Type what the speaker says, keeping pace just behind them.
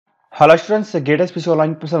Hello students, Gate Special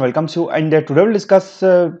Online person welcomes you, and today we'll discuss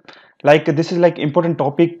like this is like important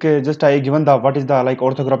topic. Just I given the what is the like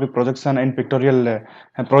orthographic projection and pictorial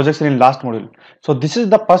projection in last module. So this is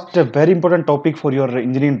the first very important topic for your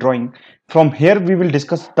engineering drawing. From here we will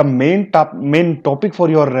discuss the main topic for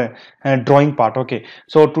your drawing part. Okay.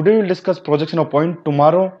 So today we'll discuss projection of point.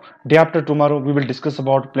 Tomorrow, day after tomorrow, we will discuss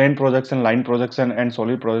about plane projection, line projection, and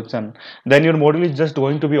solid projection. Then your module is just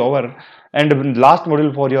going to be over, and last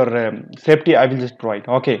module for your safety I will just provide.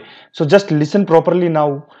 Okay, so just listen properly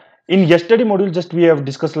now. In yesterday module just we have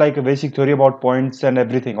discussed like a basic theory about points and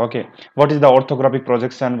everything. Okay, what is the orthographic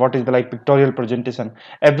projection, what is the like pictorial presentation,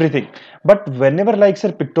 everything. But whenever like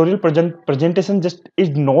sir pictorial presentation just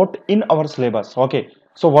is not in our syllabus. Okay,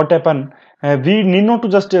 so what happen, we need not to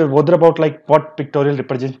just bother about like what pictorial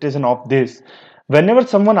representation of this. Whenever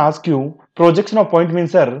someone asks you projection of point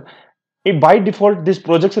means sir, by default this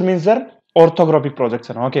projection means the orthographic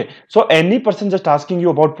projection. Okay, so any person just asking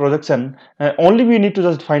you about projection, only we need to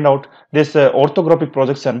just find out this orthographic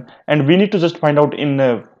projection, and we need to just find out in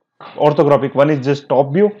orthographic, one is just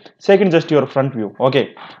top view, second just your front view.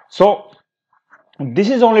 Okay, so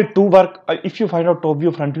this is only two work if you find out top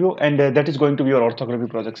view, front view, and that is going to be your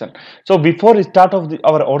orthographic projection. So before we start of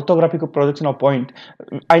our orthographic projection of point,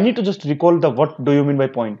 I need to just recall the what do you mean by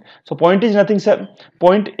point. So point is nothing sir,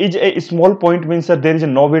 point is a small point means sir there is a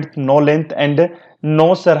no width, no length, and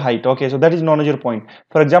no sir height. Okay, so that is known as your point.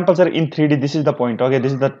 For example sir, in 3D this is the point. Okay,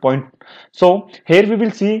 this is the point. So here we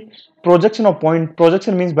will see projection of point.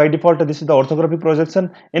 Projection means by default this is the orthographic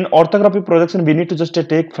projection. In orthographic projection we need to just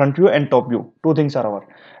take front view and top view, two things are our.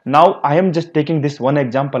 Now I am just taking this one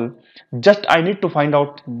example, just I need to find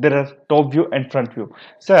out there are top view and front view.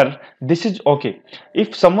 Sir, this is okay.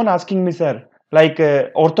 If someone asking me sir like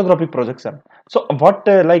orthographic projection, so what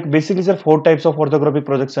like basically sir four types of orthographic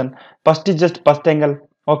projection. First is just first angle.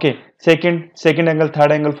 Okay, second angle,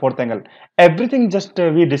 third angle, fourth angle, everything just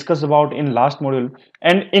we discussed about in last module.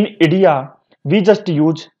 And in idea we just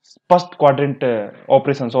use first quadrant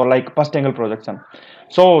operations, or like first angle projection.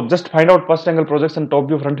 So just find out first angle projection, top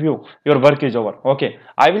view, front view, your work is over. Okay,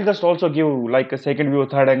 I will just also give like a second view,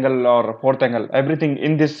 third angle, or fourth angle, everything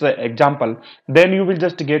in this example. Then you will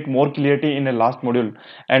just get more clarity in a last module.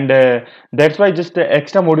 And that's why just the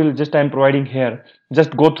extra module just I am providing here,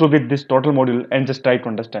 just go through with this total module and just try to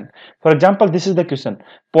understand. For example, this is the question.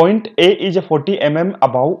 Point A is a 40 mm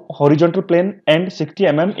above horizontal plane and 60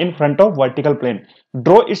 mm in front of vertical plane.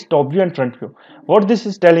 Draw its top view and front view. What this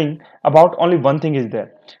is telling about, only one thing is there.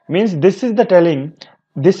 Means this is the telling,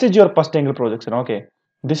 this is your first angle projection. Okay,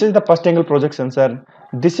 this is the first angle projection sir.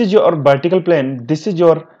 This is your vertical plane, this is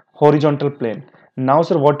your horizontal plane. Now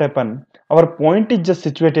sir, what happened? Our point is just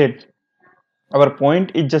situated, our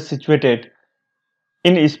point is just situated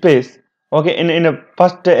in space. Okay, in a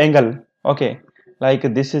first angle. Okay, like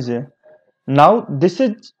this is a, now this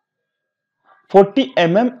is 40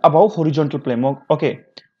 mm above horizontal plane. Okay,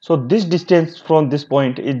 so this distance from this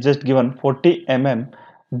point is just given 40 mm,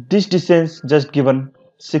 this distance just given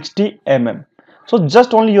 60 mm. So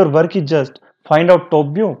just only your work is just find out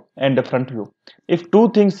top view and the front view. If two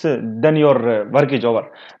things, then your work is over.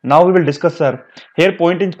 Now we will discuss sir, here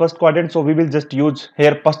point in first quadrant, so we will just use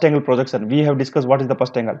here first angle projection. We have discussed what is the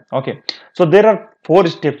first angle. Okay, so there are four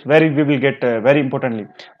steps where we will get very importantly.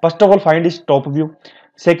 First of all, find is top view.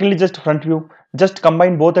 Secondly, just front view, just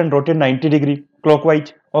combine both and rotate 90-degree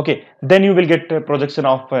clockwise. Okay, then you will get a projection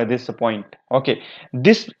of this point. Okay,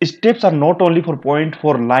 these steps are not only for point,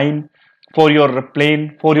 for line, for your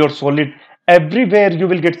plane, for your solid, everywhere you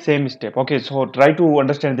will get same step. Okay, so try to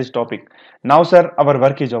understand this topic. Now sir, our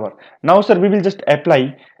work is over. Now sir, we will just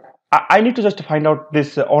apply. I need to just find out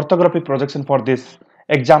this orthographic projection for this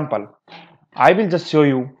example. I will just show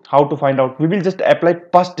you how to find out. We will just apply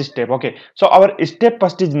first step. Okay, so our step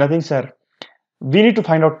first is nothing sir, we need to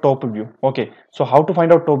find out top view. Okay, so how to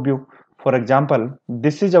find out top view? For example,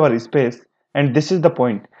 this is our space and this is the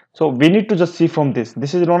point, so we need to just see from this,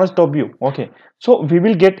 this is known as top view. Okay, so we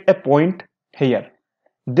will get a point here,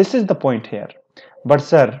 this is the point here. But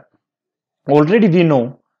sir, already we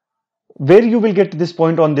know where you will get this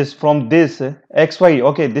point on this, from this xy.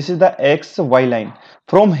 Okay, this is the xy line.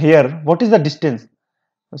 From here, what is the distance?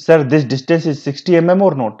 Sir, this distance is 60 mm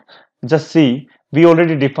or not? Just see, we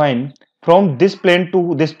already defined from this plane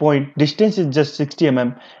to this point, distance is just 60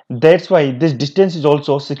 mm. That's why this distance is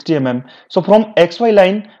also 60 mm. So from XY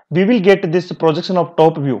line, we will get this projection of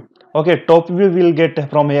top view. Okay, top view we will get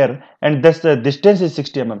from here, and this distance is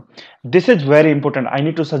 60 mm. This is very important. I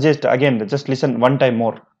need to suggest again, just listen one time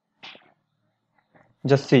more.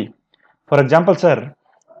 Just see. For example, sir,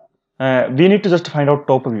 we need to just find out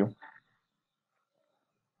top view.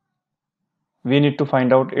 we need to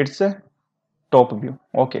find out its top view.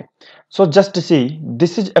 Okay, so just to see,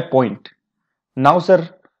 this is a point. Now sir,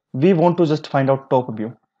 we want to just find out top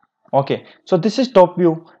view. Okay, so this is top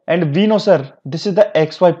view, and we know sir, this is the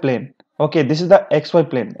xy plane. Okay, this is the xy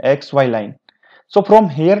plane, xy line. So from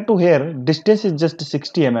here to here, distance is just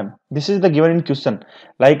 60 mm. This is the given in question.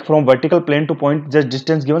 Like from vertical plane to point, just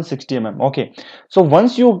distance given 60 mm. Okay. So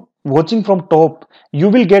once you watching from top, you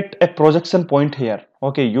will get a projection point here.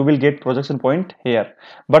 Okay, you will get projection point here.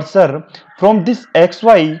 But sir, from this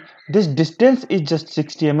xy, this distance is just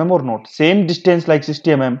 60 mm or not? Same distance like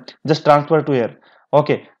 60 mm, just transfer to here.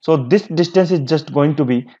 Okay, so this distance is just going to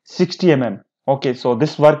be 60 mm. Okay, so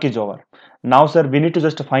this work is over. Now sir, we need to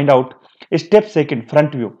just find out step second,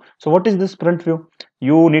 front view. So what is this front view?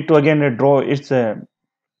 You need to again draw its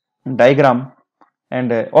diagram,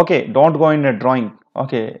 and okay, don't go in a drawing.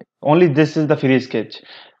 Okay, only this is the free sketch.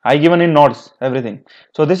 I given in notes everything.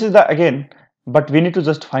 So this is the again, but we need to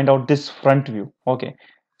just find out this front view. Okay,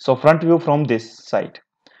 so front view from this side.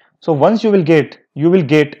 So once you will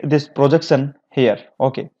get this projection here.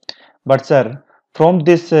 Okay, but sir, from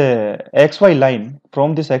this xy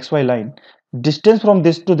line, distance from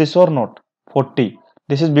this to this or not? 40.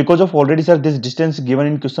 This is because of already sir, this distance given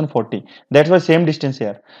in question 40. That's why same distance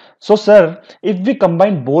here. So sir, if we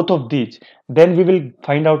combine both of these, then we will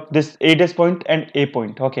find out this a dash point and a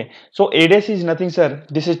point. Okay. So a dash is nothing sir.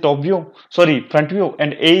 This is top view. Sorry, front view,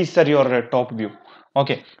 and a is sir your top view.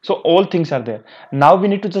 Okay. So all things are there. Now we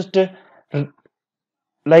need to just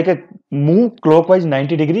like a move clockwise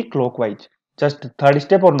 90-degree clockwise. Just third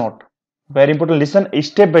step or not? Very important. Listen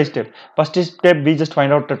step by step. First step we just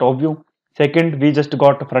find out the top view. Second we just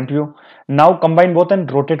got front view. Now combine both and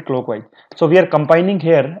rotate clockwise. So we are combining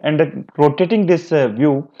here and rotating this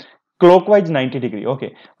view clockwise 90-degree.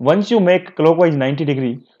 Okay, once you make clockwise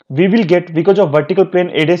 90-degree, we will get, because of vertical plane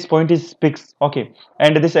a dash point is fixed. Okay,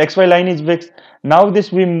 and this xy line is fixed. Now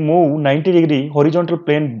this we move 90-degree, horizontal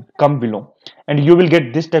plane come below, and you will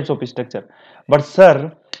get this types of structure. But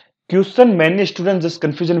sir, question many students just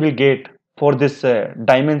confusion will get for this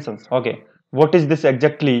dimensions. Okay, what is this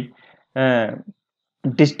exactly uh,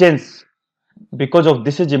 distance? Because of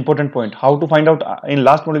this is important point, how to find out in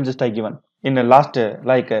last module just I given in a last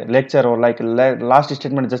lecture, or like last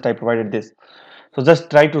statement just I provided this. So just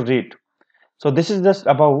try to read. So this is just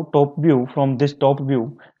about top view. From this top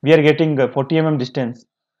view we are getting 40 mm distance,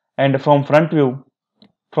 and from front view,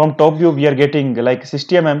 from top view we are getting like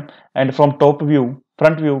 60 mm, and from top view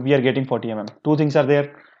front view we are getting 40 mm. Two things are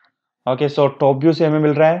there. Okay, so top view से हमें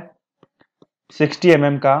मिल रहा है 60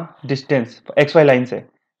 mm का distance XY line से.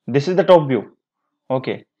 This is the top view.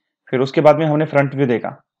 Okay, फिर उसके बाद में हमने फ्रंट व्यू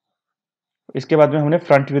देखा. इसके बाद में हमने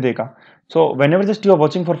फ्रंट व्यू देखा. So when ever just you are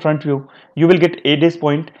watching for front view, you will get A days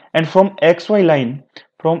point, and from x Y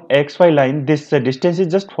line this distance is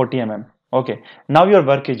just 40 mm. Okay, now your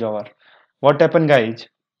work is over. What happened guys?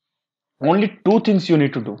 Only two things you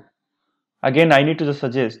need to do. Again I need to just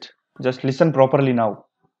suggest, just listen properly now.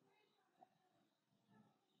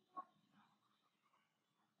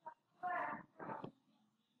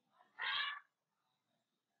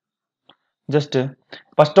 Just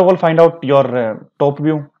first of all find out your top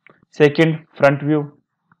view, second front view,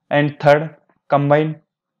 and third combine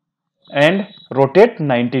and rotate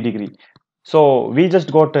 90-degree. So we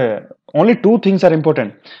just got only two things are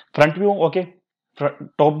important: front view, okay,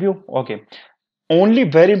 top view, okay. Only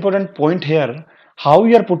very important point here, how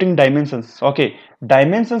you are putting dimensions. Okay,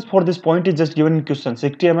 dimensions for this point is just given in question: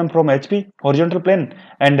 60 mm from HP horizontal plane,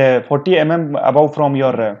 and 40 mm above from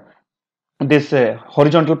your this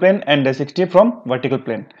horizontal plane, and 60 from vertical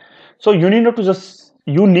plane. So you need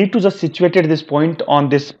to just situated this point on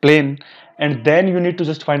this plane, and then you need to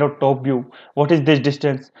just find out top view, what is this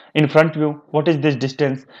distance, in front view what is this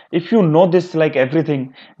distance. If you know this like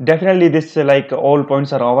everything, definitely this like all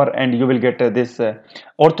points are over, and you will get this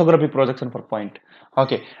orthographic projection for point.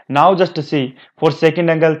 Okay, now just to see for second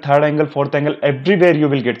angle, third angle, fourth angle, everywhere you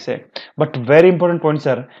will get say. But very important points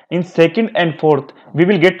are in second and fourth we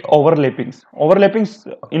will get overlappings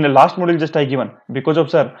in the last module just I given, because of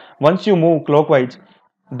sir, once you move clockwise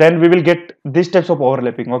then we will get these types of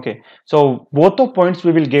overlapping. Okay, so both of points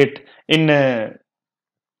we will get in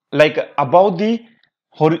like above the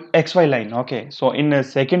xy line. Okay, so in a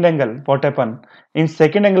second angle what happen, in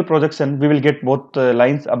second angle projection we will get both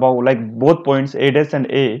lines above, like both points a dash and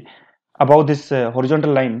a above this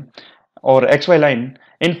horizontal line or xy line.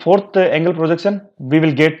 In fourth angle projection we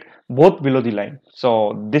will get both below the line.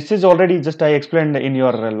 So this is already just I explained in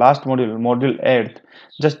your last module 8.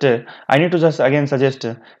 Just I need to just again suggest,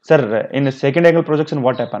 sir, in the second angle projection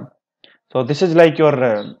what happen. So this is like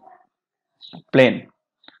your plane.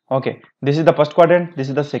 Okay, this is the first quadrant, this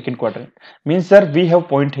is the second quadrant. Means sir, we have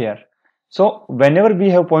point here. So whenever we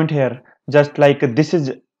have point here, just like this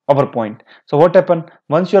is our point. So what happen,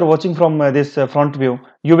 once you are watching from this front view,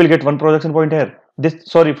 you will get one projection point here. This,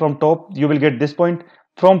 sorry, from top you will get this point,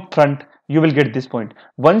 from front you will get this point.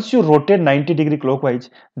 Once you rotate 90-degree clockwise,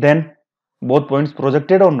 then both points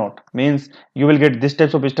projected or not, means you will get this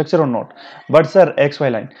types of structure or not. But sir,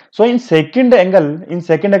 xy line, so in second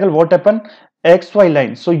angle what happen, xy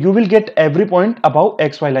line, so you will get every point above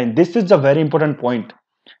xy line. This is the very important point,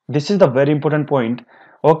 this is the very important point.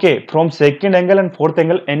 Okay, from second angle and fourth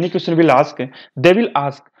angle, any question will ask, they will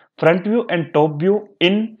ask front view and top view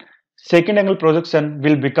in second angle projection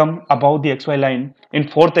will become above the xy line, in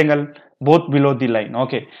fourth angle both below the line.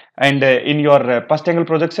 Okay, and in your first angle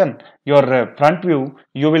projection, your front view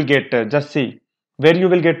you will get, just see where you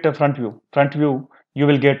will get front view you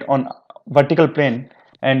will get on vertical plane,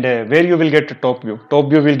 and where you will get top view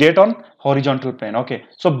will get on horizontal plane. Okay,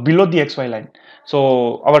 so below the xy line.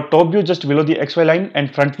 So our top view just below the xy line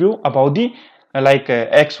and front view above the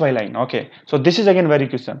xy line. Okay, so this is again very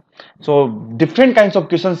question. So different kinds of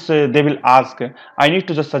questions they will ask. I need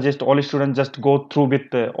to just suggest all students just go through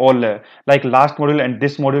with all like last module and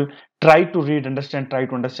this module, try to read, understand, try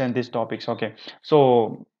to understand these topics. Okay,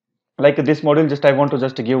 so like this module, just I want to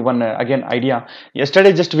just give one again idea.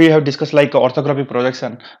 Yesterday just we have discussed like orthographic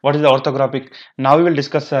projection. What is the orthographic? Now we will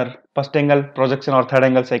discuss sir first angle projection or third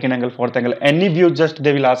angle, second angle, fourth angle, any view just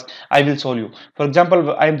they will ask, I will solve you. For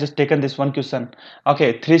example, I have just taken this one question.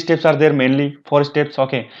 Okay, 3 steps are there, mainly 4 steps.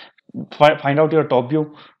 Okay, find out your top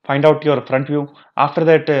view, find out your front view. After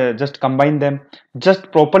that just combine them, just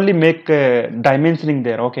properly make dimensioning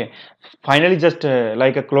there. Okay, finally just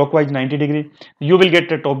like a clockwise 90-degree, you will get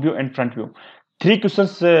a top view and front view. Three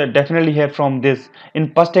questions definitely here from this.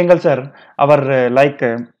 In first angle sir, our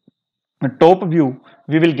top view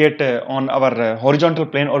we will get on our horizontal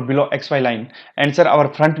plane or below xy line, and sir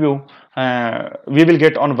our front view we will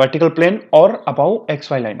get on vertical plane or above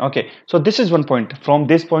xy line. Okay, so this is one point, from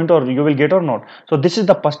this point or you will get or not. So this is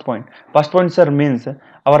the first point. First point sir means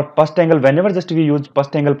our first angle, whenever just we use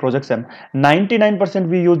first angle projection, 99%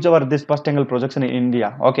 we use our this first angle projection in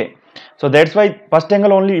India. Okay, so that's why first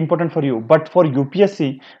angle only important for you, but for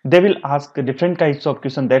UPSC they will ask different kinds of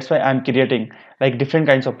question. That's why I'm creating like different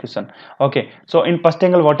kinds of question. Okay, so in first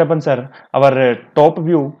angle what happens sir, our top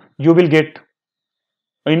view you will get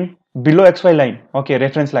in below xy line. Okay,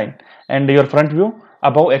 reference line, and your front view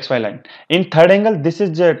above xy line. In third angle, this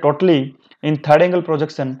is totally, in third angle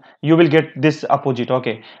projection you will get this opposite.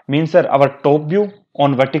 Okay, means sir our top view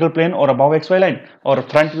on vertical plane or above xy line, or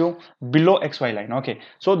front view below xy line. Okay,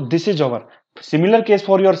 so this is our similar case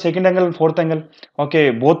for your second angle and fourth angle. Okay,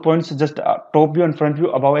 both points just top view and front view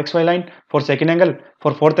above xy line for second angle,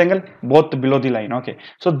 for fourth angle both below the line. Okay,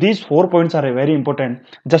 so these 4 points are very important.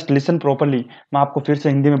 just listen properly. मैं आपको फिर से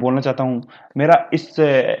हिंदी में बोलना चाहता हूँ. मेरा इस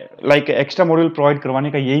लाइक एक्स्ट्रा मॉड्यूल प्रोवाइड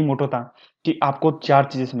करवाने का यही मोटो था कि आपको 4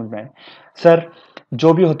 चीजें समझ में आए. सर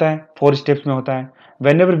जो भी होता है 4 स्टेप्स में होता है.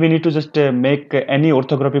 whenever we need to just make any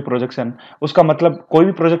orthography projection, उसका मतलब कोई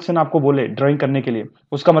भी प्रोजेक्शन आपको बोले ड्राइंग करने के लिए,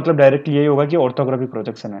 उसका मतलब डायरेक्टली यही होगा कि ऑर्थोग्राफी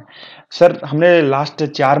प्रोजेक्शन है. सर हमने लास्ट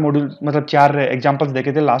 4 मॉड्यूल मतलब 4 एग्जांपल्स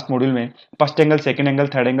देखे थे लास्ट मॉड्यूल में. First angle, second angle,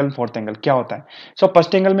 third angle, fourth angle क्या होता है. सो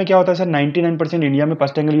फर्स्ट एंगल में क्या होता है सर, 99% इंडिया में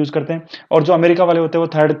फर्स्ट एंगल यूज करते हैं, और जो अमेरिका वाले होते हैं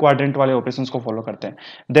वो थर्ड क्वाड्रेंट वाले ऑपरेशंस को फॉलो करते हैं.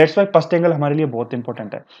 दैट्स वाई फर्स्ट एंगल हमारे लिए बहुत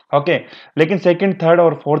इंपॉर्टेंट है. ओके, लेकिन सेकंड, थर्ड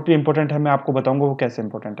और फोर्थ भी इंपॉर्टेंट है. मैं आपको बताऊंगा वो कैसे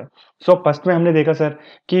इंपॉर्टेंट है. सो फर्स्ट में हमने देखा सर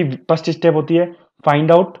कि फर्स्ट स्टेप होती है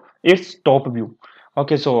find out its top view.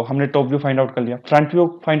 Okay, सो हमने टॉप व्यू फाइंड आउट कर लिया, फ्रंट व्यू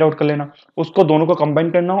फाइंड आउट कर लेना, उसको दोनों को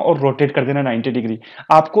कंबाइन करना और रोटेट कर देना 90 डिग्री,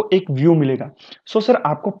 आपको एक व्यू मिलेगा. सो सर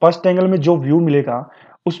आपको फर्स्ट एंगल में जो व्यू मिलेगा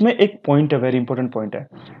उसमें एक पॉइंट है, वेरी इंपॉर्टेंट पॉइंट है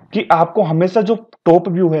कि आपको हमेशा जो टॉप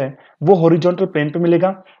व्यू है वो हॉरिजॉन्टल प्लेन पे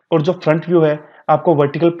मिलेगा और जो फ्रंट व्यू है आपको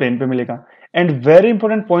वर्टिकल प्लेन पे मिलेगा. एंड वेरी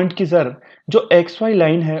इंपॉर्टेंट पॉइंट कि सर जो एक्स वाई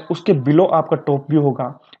लाइन है उसके बिलो आपका टॉप व्यू होगा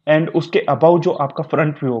एंड उसके अबाउ जो आपका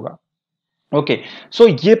फ्रंट व्यू होगा. ओके, सो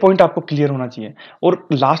ये पॉइंट आपको क्लियर होना चाहिए. और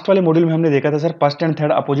लास्ट वाले मॉड्यूल में हमने देखा था sir first and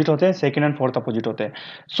third opposite होते हैं, सेकंड एंड फोर्थ अपोजिट होते हैं.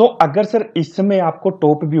 सो अगर सर इस समय आपको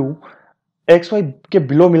टॉप व्यू एक्स वाई के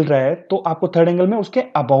बिलो मिल रहा है तो आपको थर्ड एंगल में उसके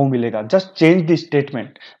अबाउ मिलेगा. Just change the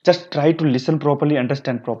statement, just try to listen properly,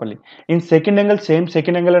 understand properly. In second angle same,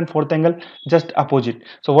 second angle and fourth angle just opposite.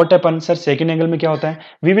 So what happen sir, second angle में क्या होता है,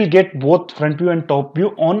 we will get both front view and top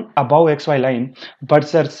view on about x Y line, but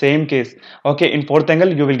sir same case. Okay, in fourth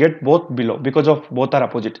angle you will get both below because of both are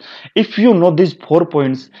opposite. If you know these 4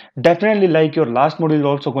 points, definitely like your last module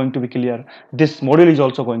is also going to be clear, this module is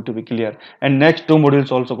also going to be clear, and next 2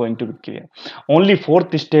 modules also going to be clear. Only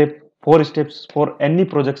fourth step four steps for any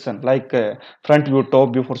projection, like front view,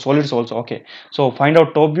 top view, for solids also. Okay, so find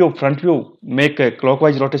out top view, front view, make a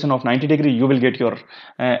clockwise rotation of 90 degree, you will get your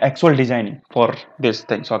actual designing for these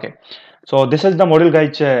things. Okay, so this is the module,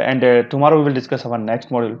 guys, and tomorrow we will discuss our next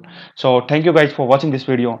module. So thank you guys for watching this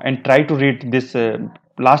video, and try to read this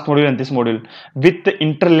last module and this module with the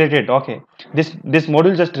interrelated. Okay, this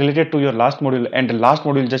module just related to your last module, and the last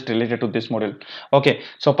module just related to this module. Okay,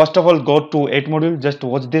 so first of all, go to 8th module, just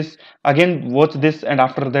watch this, again watch this, and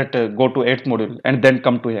after that go to 8th module, and then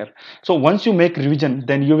come to here. So once you make revision,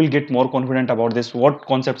 then you will get more confident about this, what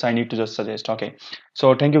concepts I need to just suggest. Okay,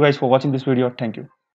 so thank you guys for watching this video. Thank you.